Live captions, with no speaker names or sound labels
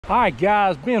Alright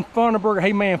guys, Ben Funderburger,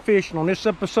 Hey Man Fishing. On this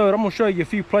episode, I'm going to show you a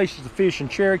few places to fish in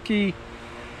Cherokee.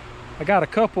 I got a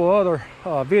couple other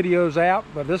videos out,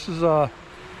 but this is going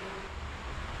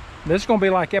to be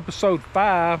like episode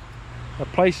 5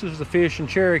 of places to fish in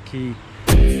Cherokee.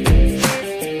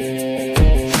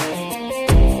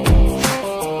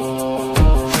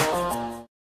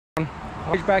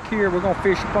 Back here, we're going to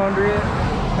fish up under it,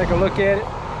 take a look at it.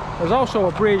 There's also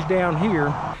a bridge down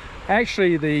here.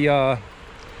 Actually,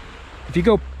 if you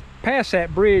go past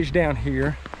that bridge down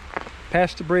here,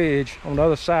 past the bridge on the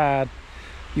other side,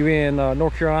 you're in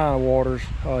North Carolina waters.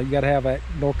 You got to have that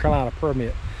North Carolina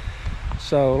permit.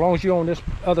 So as long as you're on this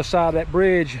other side of that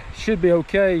bridge, should be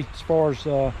okay as far as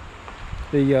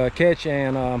the catch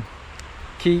and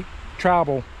keep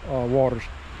tribal waters.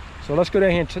 So let's go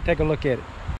down here and take a look at it.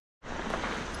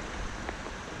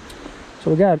 So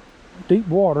we got deep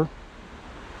water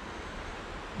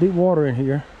in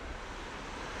here.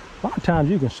 A lot of times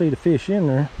you can see the fish in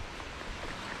there.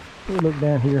 We'll look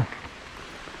down here.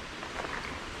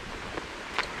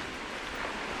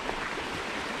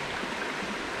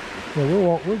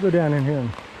 Yeah, we'll go down in here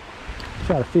and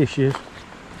try to fish this.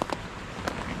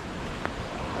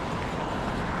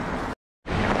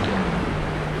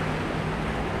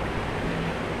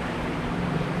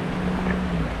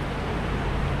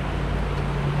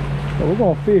 So we're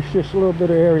going to fish just a little bit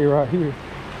of area right here.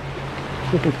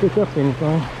 See if we pick up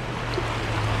anything.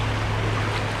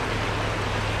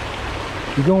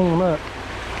 You're going up.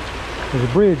 There's a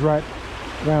bridge right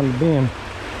around the bend.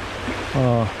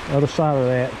 Other side of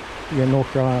that, you got North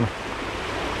Carolina.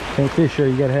 Can't fish here,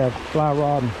 you got to have fly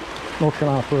rod and North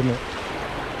Carolina permit.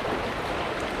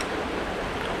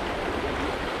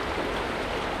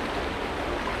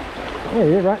 Yeah,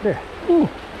 yeah, right there. Ooh,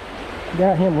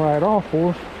 got him right off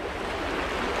for us.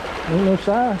 Ain't no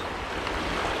size.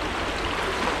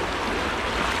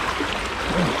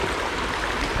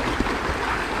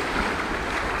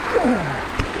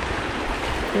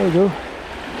 There you go.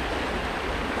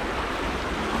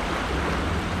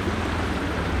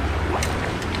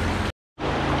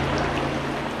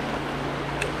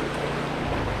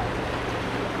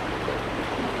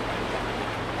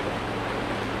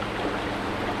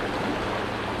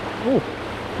 Oh,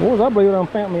 boys, I believe I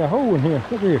found me a hole in here.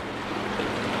 Look here.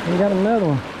 We got another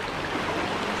one.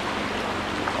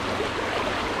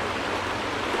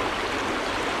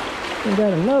 We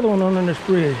got another one under this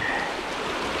bridge.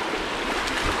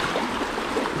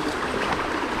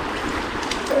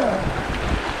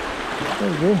 There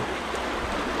we go.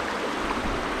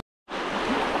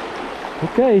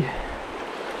 Okay,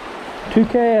 2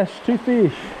 casts, 2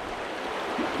 fish.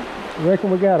 I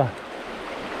reckon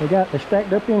they're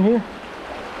stacked up in here.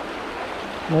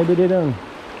 Maybe they done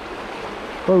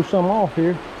throw some off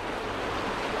here.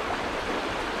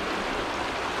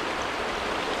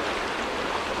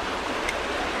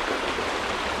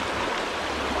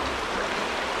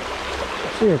 I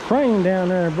see a crane down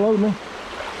there below me.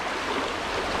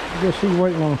 I guess he's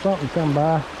waiting on something to come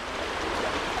by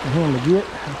for him to get.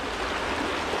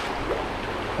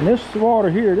 And this water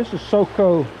here, this is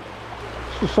Soco.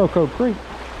 This is Soco Creek.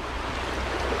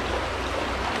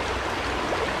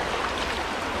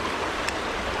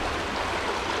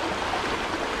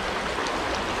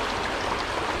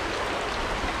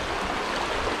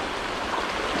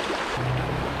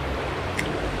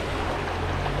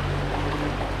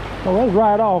 Well, that's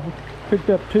right off.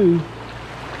 Picked up 2.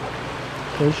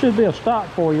 So there should be a stop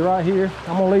for you right here.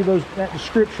 I'm gonna leave that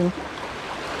description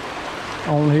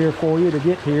on here for you to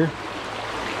get here.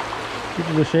 Get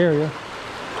to this area.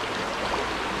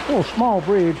 A little small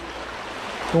bridge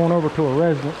going over to a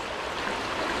residence.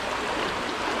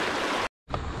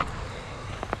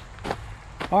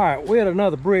 All right, we had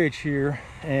another bridge here,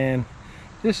 and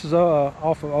this is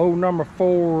off of old number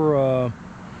 4.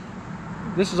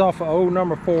 This is off of old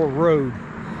number 4 road.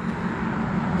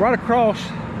 Right across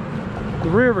the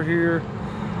river here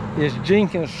is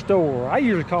Jenkins Store. I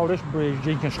usually call this bridge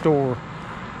Jenkins Store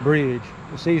Bridge.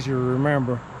 It's easier to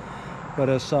remember, but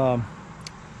it's off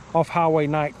Highway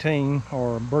 19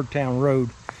 or Birdtown Road.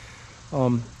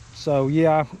 So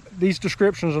yeah, these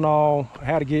descriptions and all,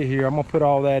 how to get here, I'm gonna put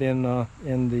all that in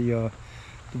the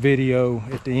video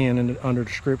at the end under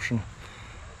description.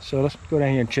 So let's go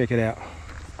down here and check it out.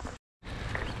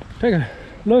 Take a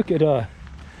look at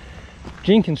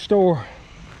Jenkins Store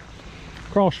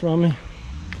across from me.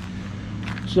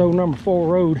 So number 4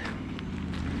 road.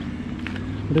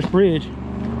 This bridge,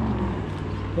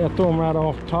 they'll throw them right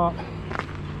off the top.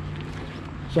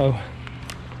 So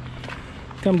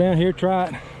come down here, try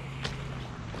it.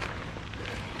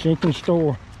 Jenkins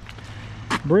Store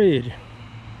Bridge.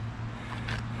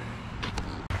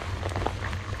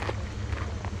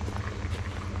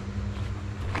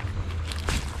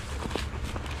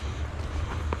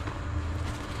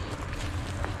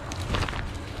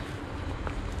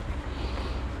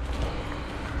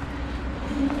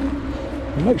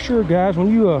 And make sure, guys, when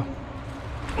you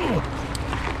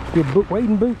get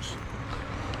wading boots,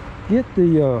 get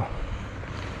the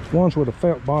ones with a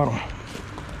felt bottom.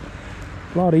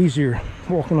 A lot easier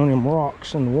walking on them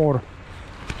rocks in the water.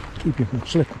 Keep you from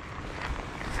slipping.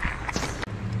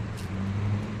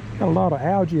 Got a lot of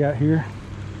algae out here.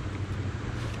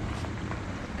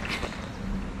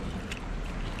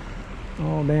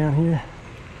 All down here.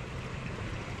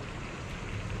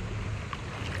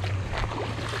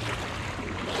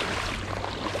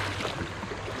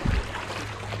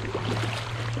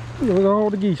 Look at all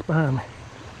the geese behind me.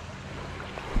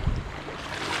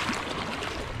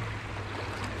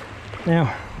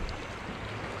 Now,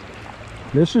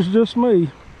 this is just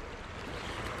me,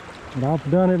 but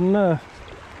I've done it enough.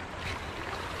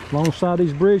 Alongside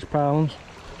these bridge pilings,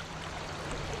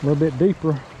 a little bit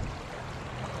deeper.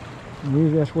 And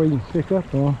usually that's where you can pick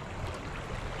up one.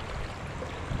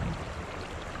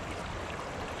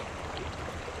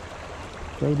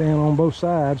 Go down on both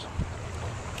sides.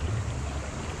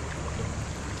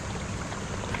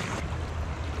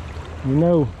 You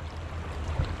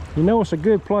know it's a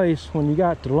good place when you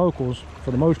got the locals,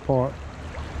 for the most part.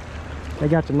 They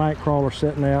got the night crawler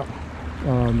sitting out,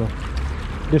 the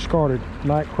discarded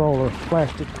night crawler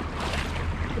plastic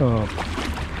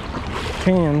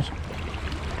cans.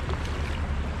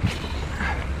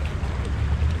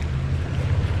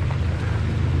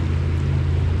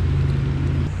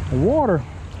 The water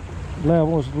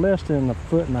level is less than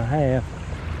 1.5 feet.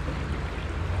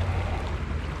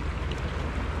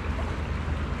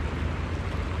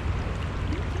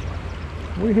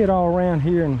 We hit all around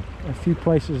here and a few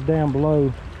places down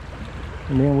below,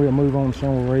 and then we'll move on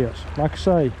somewhere else. Like I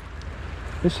say,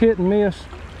 it's hit and miss.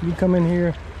 You come in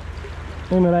here,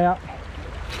 swim it out.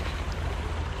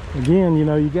 Again, you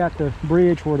know, you got the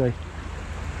bridge where they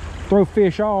throw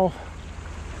fish off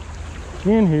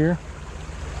in here.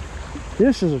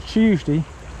 This is a Tuesday,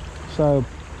 so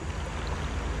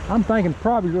I'm thinking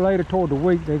probably later toward the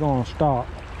week they're gonna stop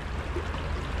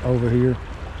over here.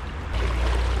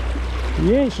 If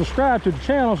you ain't subscribed to the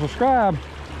channel, subscribe.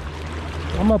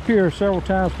 I'm up here several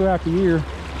times throughout the year.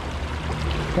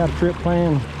 Got a trip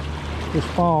planned this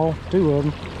fall, 2 of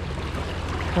them.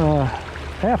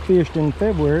 Half fished in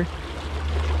February.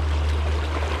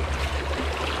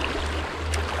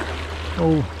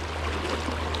 Oh,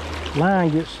 line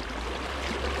gets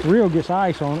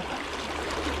ice on it.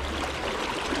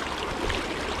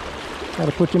 Got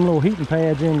to put them little heating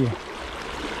pads in your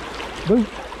boot.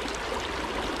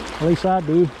 At least I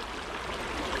do.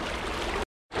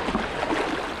 All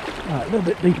right, a little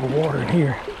bit deeper water in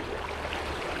here.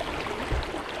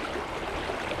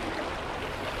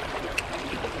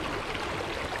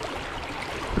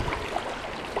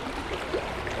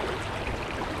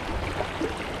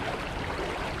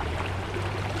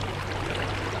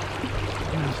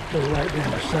 Let's go right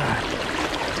down the side.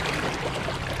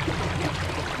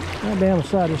 Right down the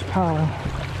side of this piling.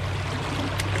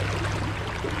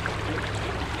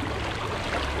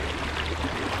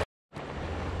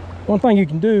 One thing you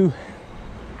can do,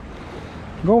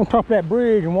 go on top of that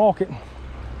bridge and walk it.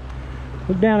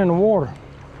 Look down in the water.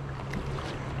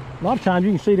 A lot of times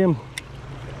you can see them,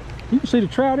 you can see the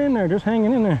trout in there, just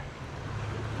hanging in there.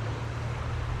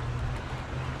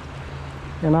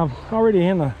 And I've already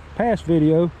in the past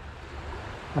video,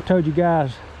 I told you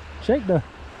guys, check the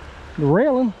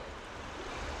railing.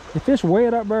 If it's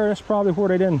wet up there, that's probably where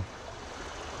they didn't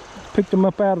pick them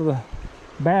up out of the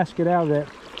basket, out of that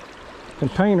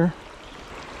container,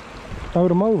 throw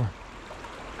them over.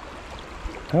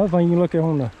 The other thing you look at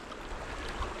on the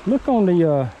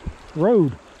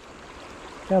road,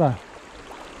 got a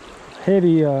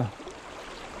heavy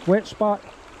wet spot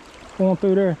going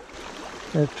through there.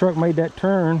 That truck made that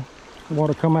turn,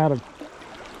 water come out of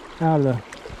the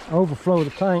overflow of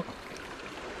the tank.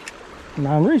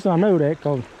 Now the reason I know that,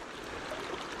 because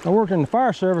I worked in the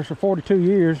fire service for 42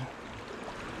 years.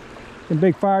 Them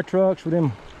big fire trucks with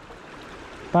them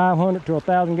 500 to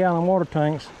 1,000 gallon water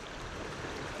tanks,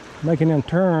 making them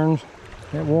turns,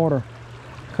 that water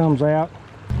comes out.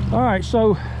 All right,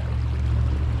 so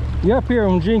you're up here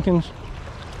on Jenkins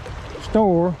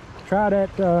Store. Try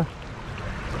that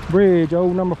bridge,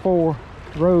 old number 4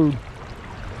 road,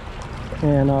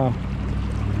 and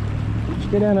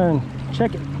just get down there and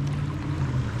check it.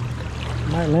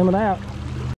 Might limit out.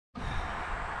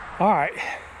 All right,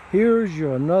 here's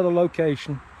your another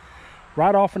location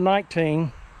right off of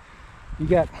 19. You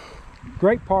got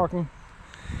great parking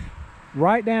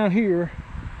right down here.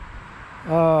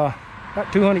 About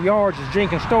 200 yards is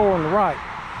Jenkins Store on the right.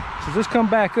 So just come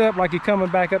back up like you're coming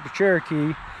back up to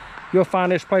Cherokee. You'll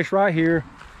find this place right here,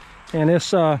 and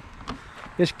it's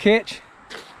catch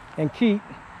and keep.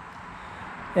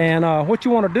 And what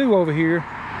you want to do over here,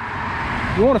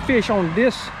 you want to fish on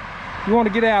this, you want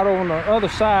to get out on the other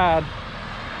side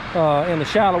in the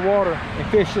shallow water and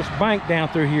fish this bank down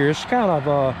through here. It's kind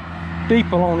of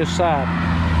deep along this side.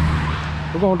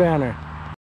 We're going down there.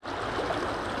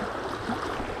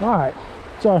 All right,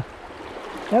 so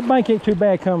that bank ain't too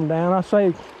bad coming down. I say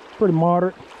it's pretty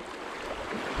moderate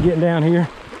getting down here.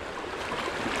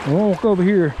 And we'll walk over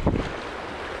here.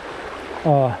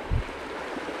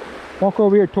 Walk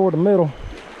over here toward the middle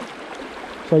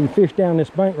so you can fish down this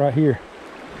bank right here.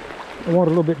 The water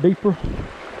a little bit deeper.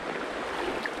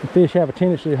 The fish have a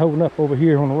tendency of holding up over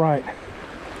here on the right.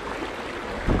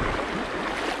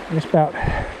 And it's about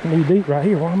knee deep right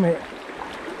here where I'm at.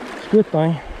 It's a good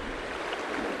thing.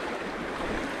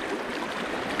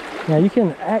 Now you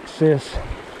can access,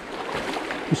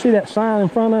 you see that sign in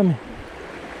front of me?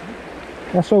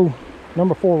 That's old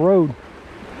number 4 road.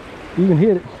 You can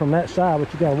hit it from that side,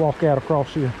 but you gotta walk out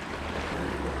across here.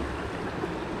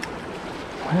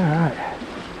 All right.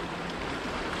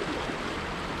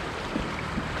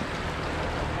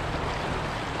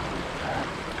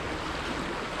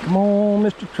 Come on,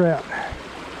 Mr. Trout.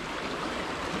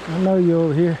 I know you're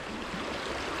over here.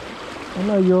 I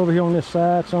know you're over here on this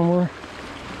side somewhere.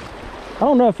 I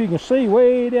don't know if you can see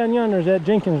way down yonder is that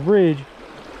Jenkins Bridge.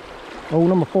 Old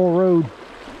number 4 road.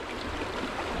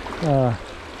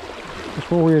 That's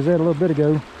where we was at a little bit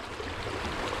ago.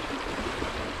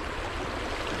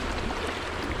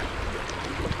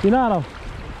 If you're not a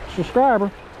subscriber,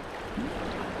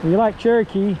 and you like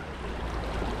Cherokee,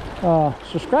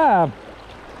 subscribe.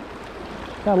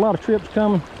 Got a lot of trips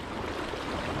coming.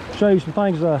 Show you some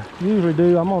things I usually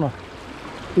do. I'm gonna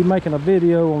be making a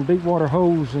video on deep water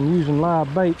holes and using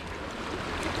live bait.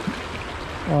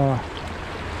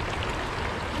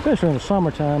 Especially in the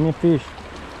summertime, them fish,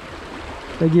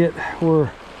 they get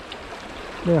where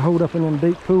they'll hold up in them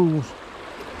deep pools.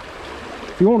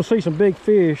 If you want to see some big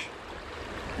fish,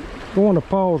 go into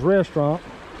Paul's restaurant.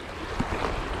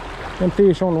 Them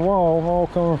fish on the wall all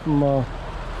coming from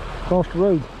across the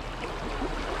road.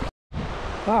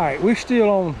 All right, we're still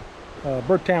on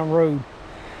Burtown Road,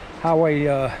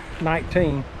 Highway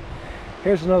 19.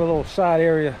 Here's another little side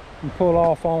area you can pull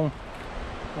off on.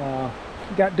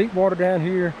 You got deep water down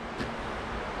here.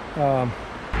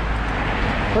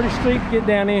 Pretty steep to get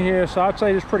down in here, so I'd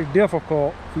say it's pretty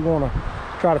difficult if you want to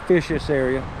try to fish this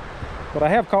area. But I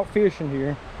have caught fish in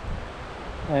here,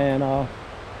 and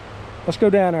let's go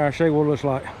down there and show you what it looks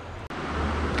like.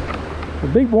 The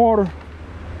deep water,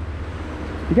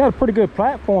 you got a pretty good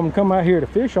platform to come out here to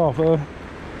fish off of.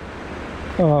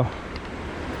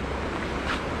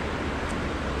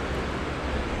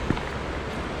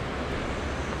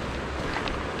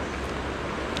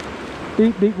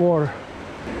 Deep water.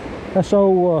 That's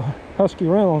old Huskey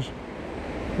Reynolds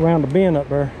around the bend up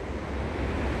there.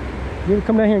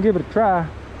 Come down here and give it a try.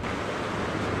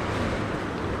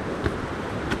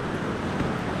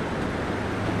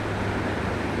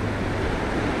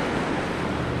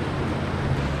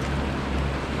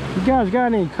 If you guys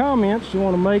got any comments you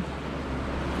want to make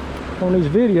on these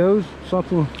videos,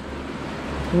 something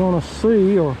you want to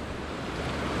see or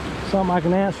something I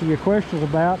can answer your questions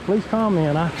about, please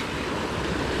comment. I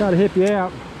try to help you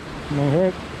out. I mean,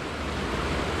 heck,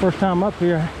 first time up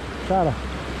here, I try to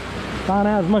find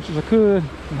out as much as I could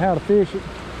on how to fish it.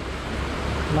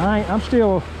 And I'm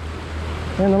still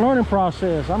in the learning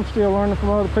process. I'm still learning from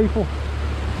other people,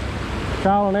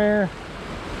 trial and error.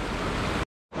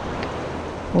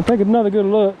 We'll take another good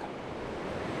look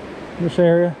in this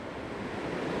area.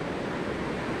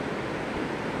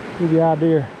 Give you an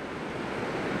idea.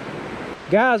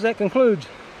 Guys, that concludes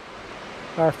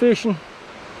our fishing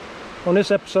on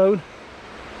this episode.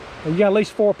 You got at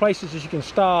least 4 places that you can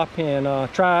stop and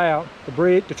try out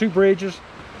the 2 bridges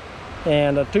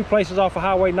and 2 places off of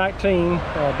Highway 19,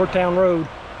 Burtown Road.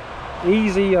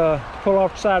 Easy to pull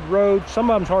off the side road. Some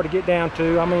of them's hard to get down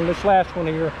to. I mean, this last one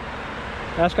here,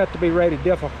 that's got to be really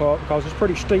difficult because it's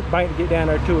pretty steep bank to get down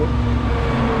there to it.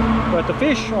 But the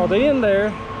fish are in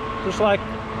there just like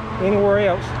anywhere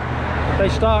else. If they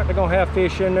stock, they're gonna have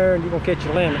fish in there and you're gonna catch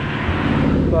a limit.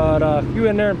 But if you're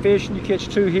in there and fishing, you catch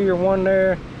 2 here, 1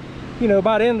 there. You know,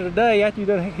 by the end of the day, after you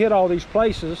done hit all these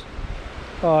places,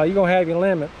 you're gonna have your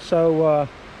limit. So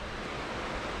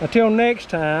until next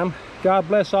time, God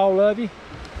bless all of you,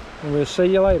 and we'll see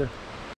you later.